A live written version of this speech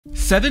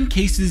7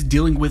 cases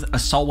dealing with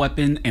assault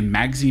weapon and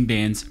magazine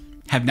bans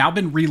have now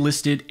been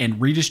relisted and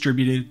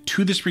redistributed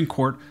to the Supreme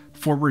Court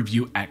for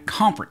review at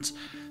conference.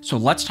 So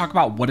let's talk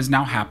about what is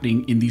now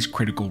happening in these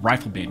critical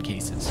rifle ban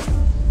cases.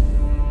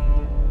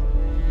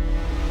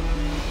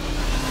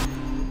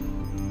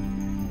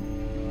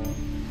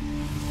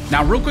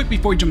 Now, real quick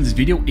before we jump into this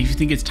video, if you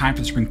think it's time for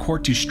the Supreme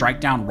Court to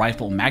strike down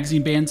rifle and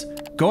magazine bans,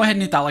 go ahead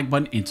and hit that like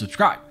button and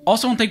subscribe.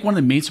 Also, I want to thank one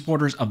of the main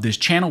supporters of this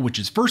channel, which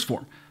is 1st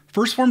Phorm.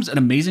 1st Phorm is an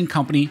amazing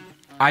company.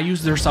 I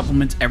use their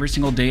supplements every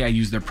single day. I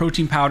use their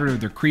protein powder,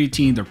 their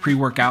creatine, their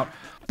pre-workout.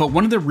 But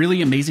one of the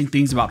really amazing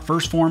things about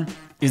 1st Phorm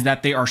is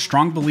that they are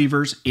strong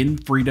believers in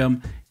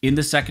freedom, in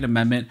the Second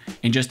Amendment,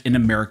 and just in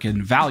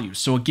American values.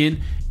 So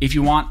again, if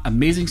you want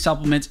amazing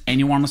supplements and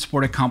you want to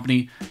support a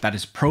company that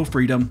is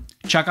pro-freedom,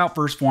 check out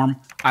 1st Phorm.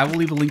 I will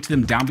leave a link to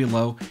them down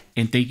below.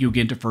 And thank you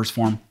again to 1st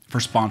Phorm for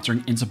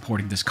sponsoring and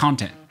supporting this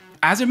content.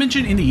 As I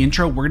mentioned in the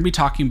intro, we're going to be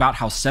talking about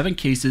how 7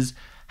 cases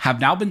have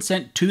now been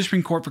sent to the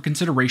Supreme Court for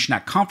consideration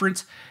at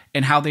conference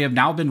and how they have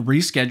now been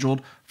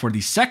rescheduled for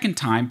the second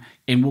time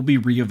and will be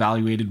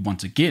reevaluated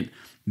once again.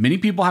 Many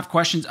people have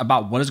questions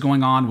about what is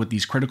going on with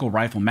these critical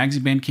rifle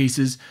magazine ban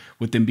cases,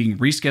 with them being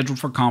rescheduled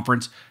for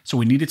conference. So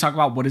we need to talk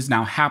about what is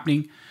now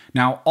happening.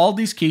 Now, all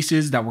these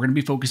cases that we're going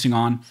to be focusing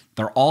on,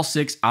 they're all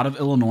 6 out of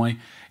Illinois,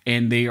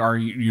 and they are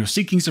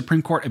seeking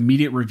Supreme Court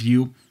immediate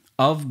review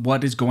of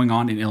what is going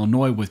on in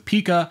Illinois with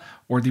PICA,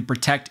 or the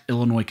Protect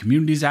Illinois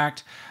Communities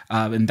Act.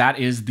 And that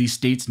is the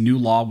state's new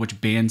law which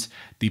bans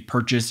the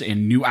purchase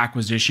and new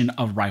acquisition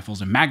of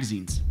rifles and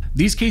magazines.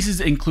 These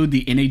cases include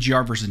the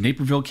NAGR versus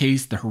Naperville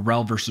case, the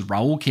Harrell versus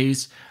Raoul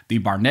case, the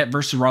Barnett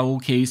versus Raoul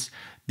case,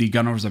 the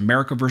Gun Owners of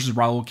America versus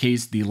Raoul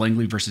case, the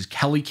Langley versus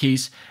Kelly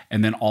case,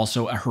 and then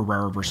also a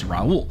Herrera versus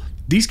Raoul.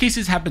 These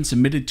cases have been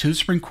submitted to the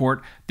Supreme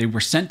Court. They were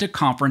sent to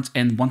conference,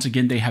 and once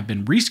again, they have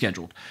been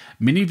rescheduled.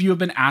 Many of you have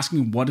been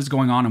asking what is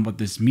going on and what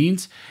this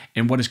means,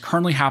 and what is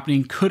currently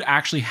happening could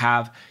actually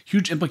have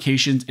huge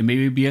implications and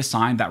maybe be a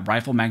sign that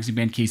rifle magazine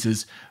ban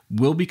cases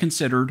will be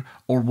considered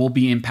or will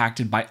be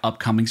impacted by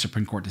upcoming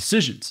Supreme Court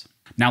decisions.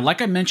 Now,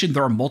 like I mentioned,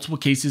 there are multiple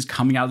cases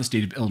coming out of the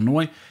state of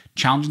Illinois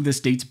challenging the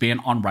state's ban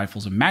on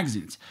rifles and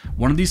magazines.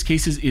 One of these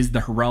cases is the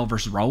Harrell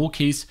versus Raoul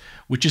case,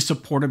 which is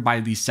supported by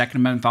the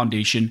Second Amendment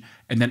Foundation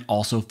and then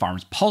also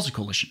Farmers Policy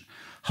Coalition.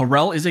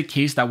 Harrell is a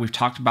case that we've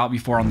talked about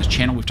before on this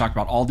channel. We've talked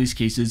about all these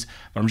cases,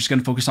 but I'm just going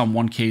to focus on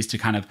one case to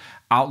kind of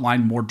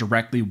outline more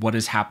directly what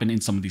has happened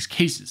in some of these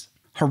cases.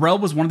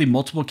 Harrell was one of the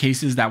multiple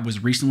cases that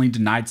was recently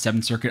denied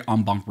 7th Circuit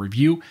en banc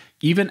review,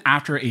 even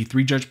after a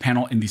 3-judge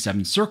panel in the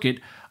 7th Circuit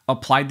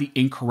applied the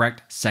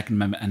incorrect Second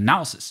Amendment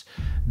analysis.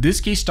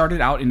 This case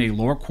started out in a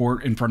lower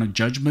court in front of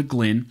Judge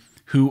McGlynn,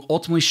 who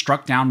ultimately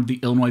struck down the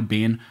Illinois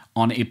ban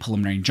on a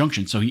preliminary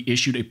injunction. So he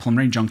issued a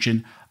preliminary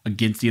injunction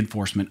against the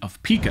enforcement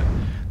of PICA.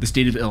 The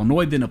state of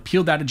Illinois then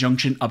appealed that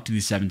injunction up to the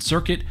 7th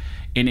Circuit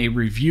in a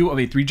review of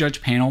a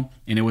 3-judge panel,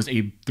 and it was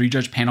a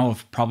 3-judge panel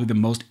of probably the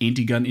most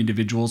anti-gun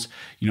individuals,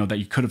 that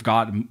you could have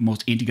got,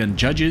 most anti-gun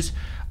judges.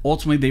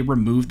 Ultimately, they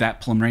removed that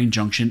preliminary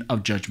injunction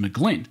of Judge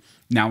McGlynn.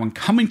 Now, when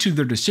coming to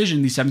their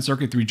decision, the 7th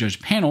Circuit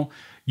 3-judge panel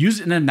used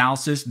an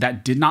analysis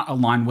that did not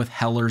align with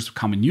Heller's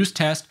common use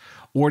test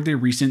or the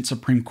recent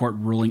Supreme Court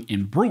ruling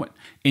in Bruen.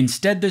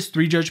 Instead, this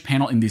 3-judge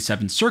panel in the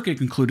 7th Circuit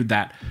concluded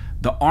that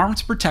the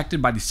arms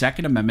protected by the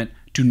Second Amendment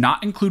do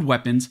not include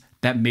weapons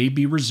that may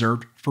be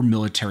reserved for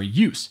military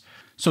use.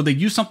 So they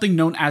used something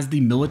known as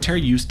the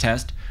military use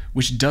test,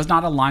 which does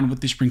not align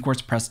with the Supreme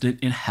Court's precedent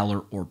in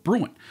Heller or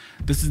Bruen.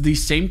 This is the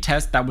same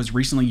test that was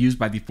recently used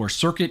by the 4th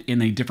Circuit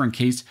in a different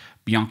case,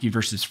 Bianchi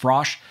versus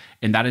Frosch,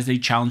 and that is a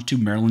challenge to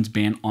Maryland's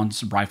ban on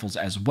rifles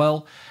as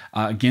well.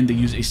 Again, they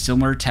use a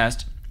similar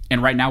test,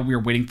 and right now we are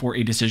waiting for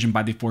a decision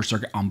by the 4th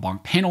Circuit en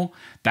banc panel.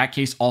 That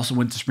case also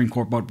went to the Supreme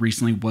Court, but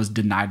recently was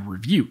denied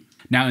review.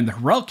 Now, in the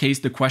Harrell case,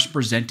 the question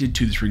presented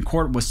to the Supreme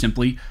Court was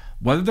simply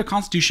whether the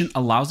Constitution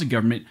allows the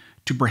government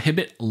to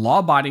prohibit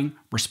law-abiding,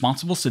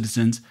 responsible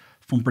citizens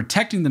from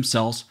protecting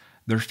themselves,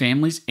 their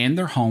families, and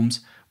their homes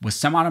with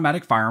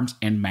semi-automatic firearms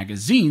and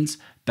magazines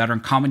that are in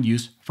common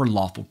use for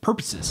lawful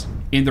purposes.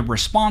 In the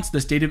response,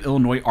 the state of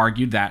Illinois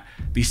argued that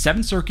the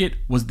 7th Circuit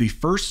was the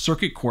first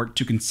circuit court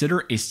to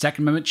consider a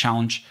Second Amendment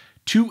challenge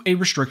to a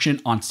restriction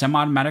on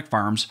semi-automatic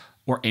firearms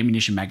or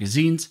ammunition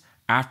magazines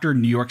after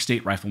New York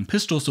State Rifle and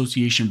Pistol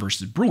Association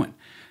versus Bruen,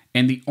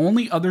 and the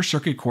only other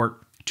circuit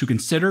court to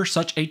consider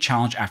such a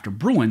challenge after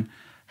Bruen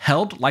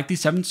held, like the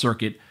 7th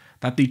Circuit,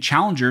 that the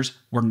challengers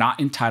were not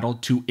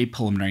entitled to a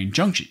preliminary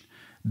injunction.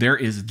 There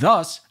is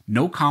thus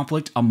no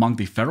conflict among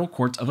the federal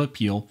courts of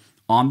appeal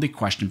on the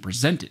question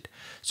presented.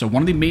 So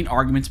one of the main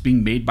arguments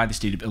being made by the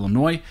state of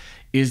Illinois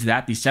is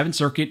that the 7th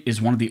Circuit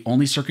is one of the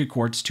only circuit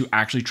courts to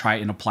actually try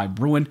and apply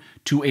Bruen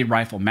to a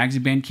rifle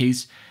magazine ban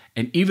case.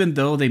 And even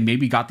though they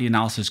maybe got the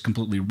analysis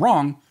completely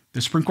wrong, the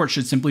Supreme Court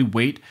should simply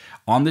wait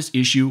on this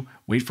issue,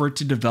 wait for it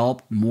to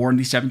develop more in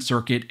the 7th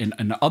Circuit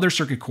and other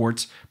circuit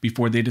courts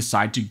before they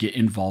decide to get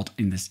involved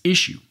in this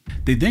issue.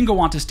 They then go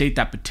on to state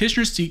that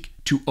petitioners seek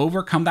to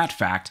overcome that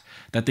fact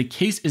that the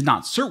case is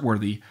not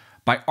cert-worthy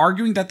by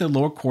arguing that the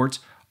lower courts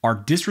are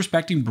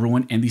disrespecting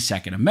Bruen and the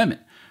Second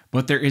Amendment,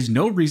 but there is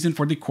no reason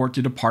for the court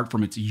to depart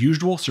from its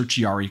usual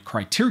certiorari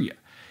criteria.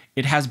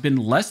 It has been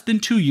less than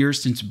 2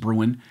 years since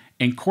Bruen,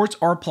 and courts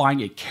are applying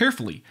it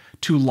carefully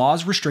to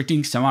laws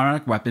restricting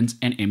semi-automatic weapons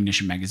and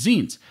ammunition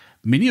magazines,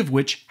 many of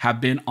which have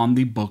been on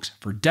the books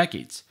for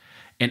decades.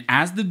 And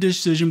as the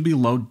decision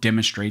below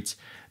demonstrates,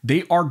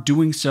 they are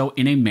doing so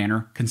in a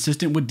manner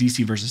consistent with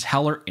DC versus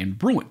Heller and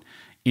Bruen.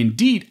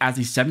 Indeed, as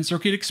the Seventh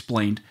Circuit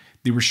explained,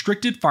 the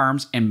restricted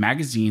firearms and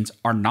magazines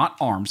are not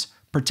arms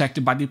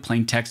protected by the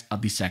plain text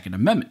of the Second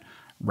Amendment.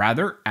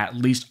 Rather, at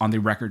least on the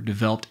record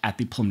developed at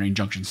the preliminary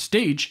injunction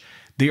stage,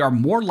 they are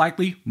more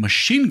likely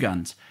machine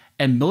guns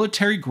and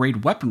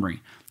military-grade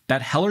weaponry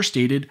that Heller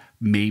stated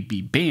may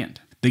be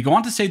banned. They go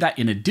on to say that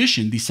in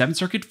addition, the Seventh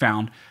Circuit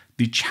found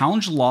the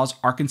challenged laws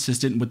are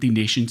consistent with the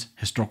nation's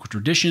historical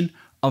tradition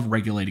of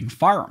regulating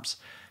firearms.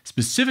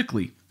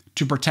 Specifically,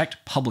 to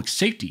protect public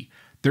safety,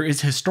 there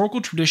is a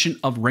historical tradition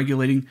of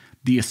regulating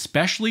the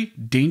especially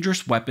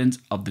dangerous weapons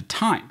of the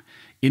time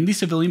in the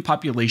civilian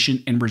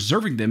population and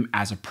reserving them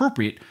as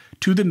appropriate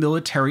to the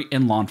military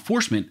and law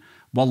enforcement,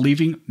 while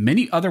leaving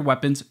many other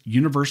weapons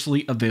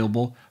universally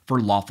available for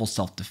lawful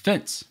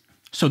self-defense.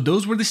 So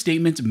those were the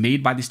statements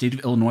made by the state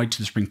of Illinois to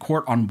the Supreme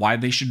Court on why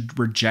they should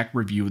reject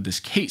review of this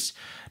case.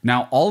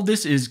 Now, all of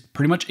this is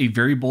pretty much a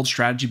very bold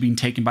strategy being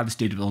taken by the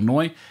state of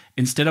Illinois.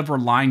 Instead of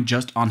relying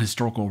just on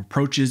historical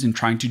approaches and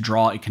trying to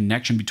draw a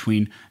connection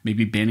between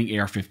maybe banning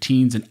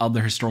AR-15s and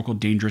other historical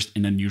dangerous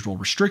and unusual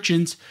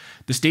restrictions,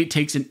 the state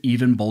takes an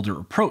even bolder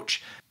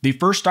approach. They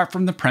first start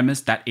from the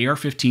premise that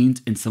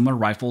AR-15s and similar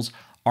rifles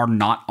are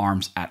not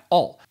arms at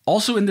all.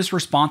 Also in this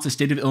response, the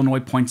state of Illinois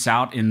points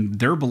out in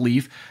their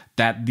belief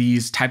that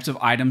these types of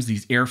items,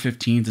 these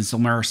AR-15s and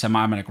similar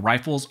semi-automatic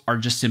rifles, are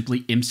just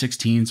simply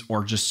M16s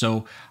or just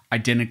so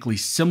identically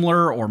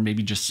similar or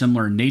maybe just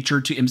similar in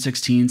nature to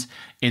M16s,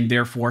 and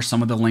therefore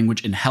some of the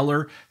language in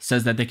Heller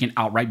says that they can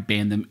outright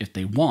ban them if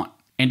they want.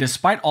 And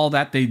despite all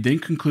that, they then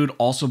conclude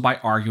also by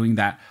arguing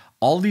that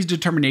all of these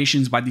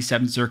determinations by the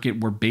Seventh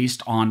Circuit were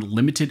based on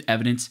limited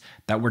evidence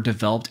that were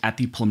developed at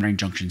the preliminary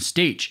injunction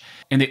stage.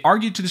 And they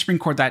argued to the Supreme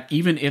Court that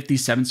even if the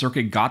Seventh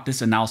Circuit got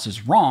this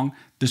analysis wrong,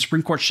 the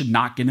Supreme Court should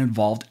not get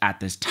involved at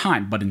this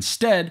time, but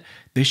instead,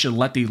 they should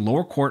let the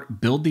lower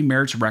court build the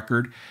merits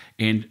record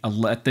and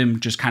let them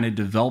just kind of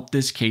develop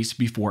this case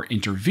before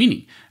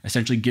intervening,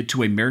 essentially get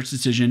to a merits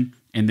decision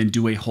and then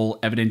do a whole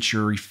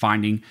evidentiary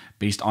finding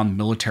based on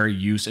military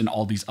use and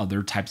all these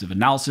other types of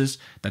analysis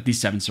that the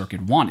Seventh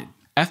Circuit wanted.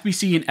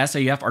 FBC and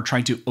SAF are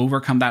trying to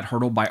overcome that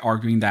hurdle by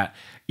arguing that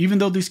even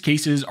though these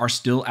cases are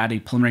still at a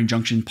preliminary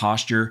injunction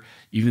posture,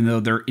 even though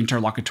they're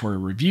interlocutory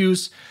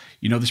reviews,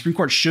 the Supreme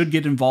Court should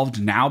get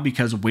involved now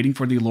because waiting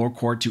for the lower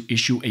court to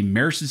issue a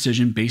merits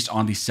decision based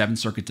on the Seventh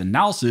Circuit's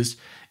analysis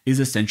is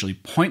essentially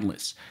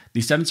pointless. The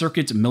Seventh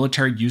Circuit's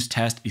military use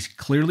test is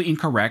clearly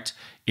incorrect.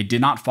 It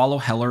did not follow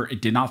Heller.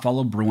 It did not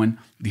follow Bruen.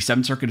 The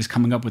Seventh Circuit is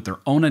coming up with their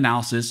own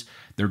analysis.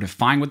 They're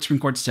defying what the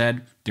Supreme Court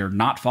said. They're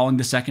not following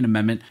the Second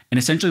Amendment, and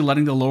essentially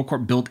letting the lower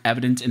court build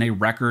evidence in a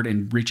record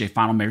and reach a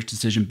final merits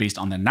decision based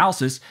on the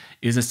analysis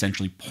is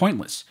essentially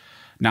pointless.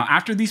 Now,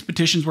 after these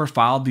petitions were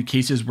filed, the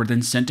cases were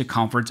then sent to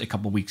conference a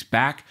couple weeks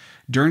back.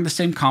 During the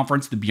same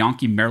conference, the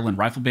Bianchi Maryland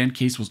rifle ban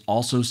case was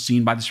also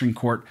seen by the Supreme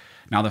Court.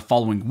 Now, the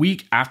following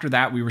week after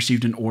that, we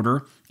received an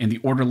order, and the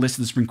order list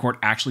of the Supreme Court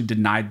actually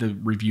denied the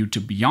review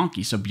to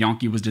Bianchi. So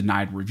Bianchi was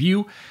denied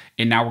review,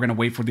 and now we're going to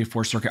wait for the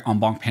Fourth Circuit en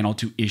banc panel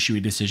to issue a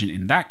decision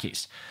in that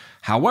case.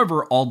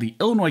 However, all the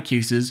Illinois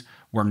cases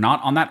were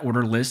not on that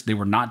order list. They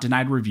were not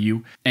denied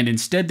review, and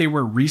instead they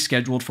were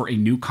rescheduled for a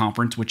new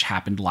conference, which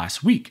happened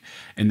last week.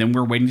 And then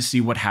we're waiting to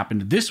see what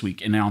happened this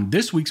week. And on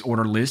this week's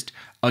order list,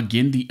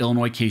 again, the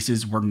Illinois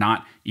cases were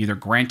not either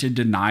granted,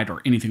 denied,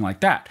 or anything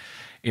like that.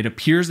 It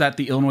appears that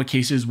the Illinois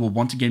cases will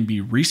once again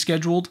be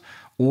rescheduled,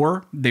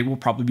 or they will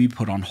probably be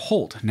put on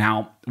hold.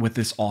 Now, with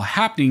this all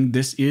happening,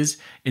 this is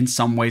in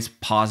some ways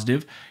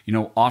positive.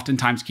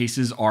 Oftentimes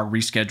cases are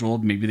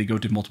rescheduled. Maybe they go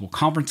to multiple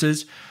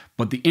conferences.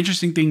 But the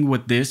interesting thing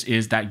with this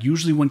is that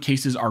usually when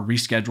cases are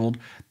rescheduled,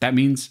 that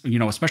means,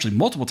 especially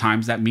multiple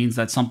times, that means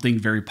that something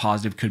very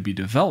positive could be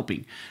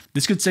developing.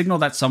 This could signal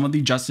that some of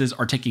the justices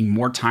are taking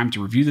more time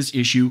to review this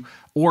issue,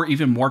 or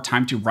even more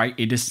time to write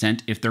a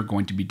dissent if they're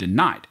going to be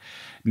denied.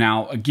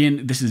 Now,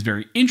 again, this is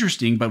very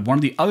interesting, but one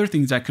of the other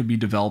things that could be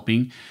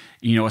developing,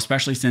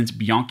 especially since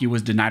Bianchi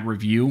was denied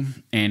review,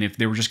 and if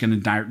they were just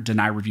going to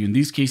deny review in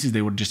these cases,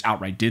 they would have just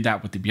outright did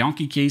that with the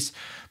Bianchi case.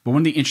 But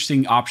one of the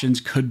interesting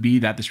options could be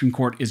that the Supreme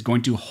Court is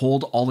going to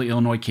hold all the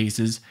Illinois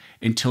cases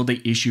until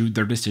they issue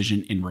their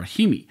decision in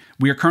Rahimi.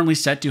 We are currently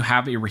set to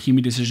have a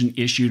Rahimi decision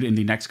issued in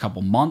the next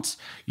couple months,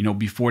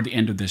 before the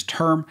end of this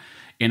term.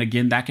 And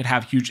again, that could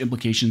have huge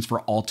implications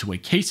for all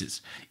 2A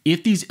cases.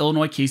 If these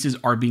Illinois cases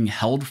are being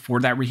held for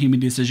that Rahimi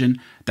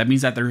decision, that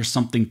means that there is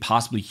something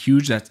possibly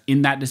huge that's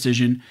in that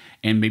decision,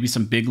 and maybe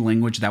some big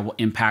language that will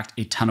impact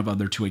a ton of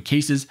other 2A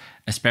cases,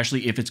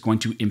 especially if it's going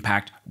to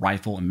impact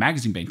rifle and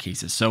magazine ban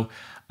cases. So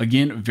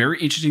Again, very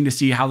interesting to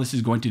see how this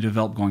is going to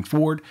develop going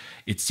forward.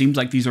 It seems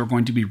like these are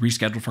going to be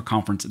rescheduled for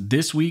conference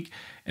this week,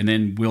 and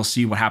then we'll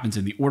see what happens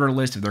in the order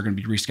list if they're going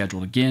to be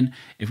rescheduled again.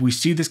 If we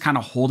see this kind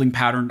of holding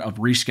pattern of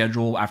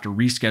reschedule after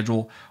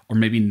reschedule, or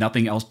maybe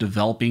nothing else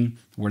developing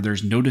where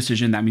there's no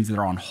decision, that means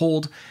they're on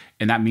hold,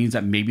 and that means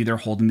that maybe they're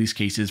holding these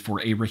cases for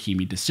a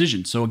Rahimi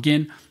decision. So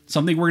again,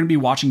 something we're going to be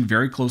watching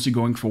very closely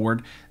going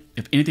forward.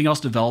 If anything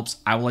else develops,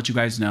 I will let you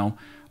guys know.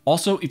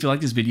 Also, if you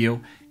like this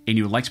video and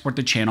you would like to support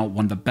the channel,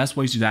 one of the best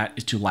ways to do that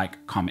is to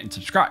like, comment, and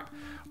subscribe.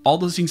 All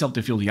those things help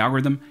to fuel the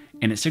algorithm,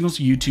 and it signals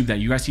to YouTube that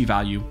you guys see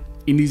value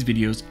in these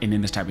videos and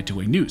in this type of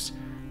two-way news.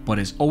 But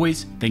as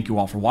always, thank you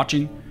all for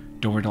watching.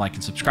 Don't forget to like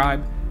and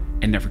subscribe,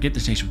 and never forget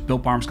this nation was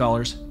built by armed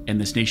scholars,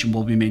 and this nation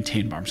will be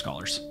maintained by armed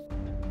scholars.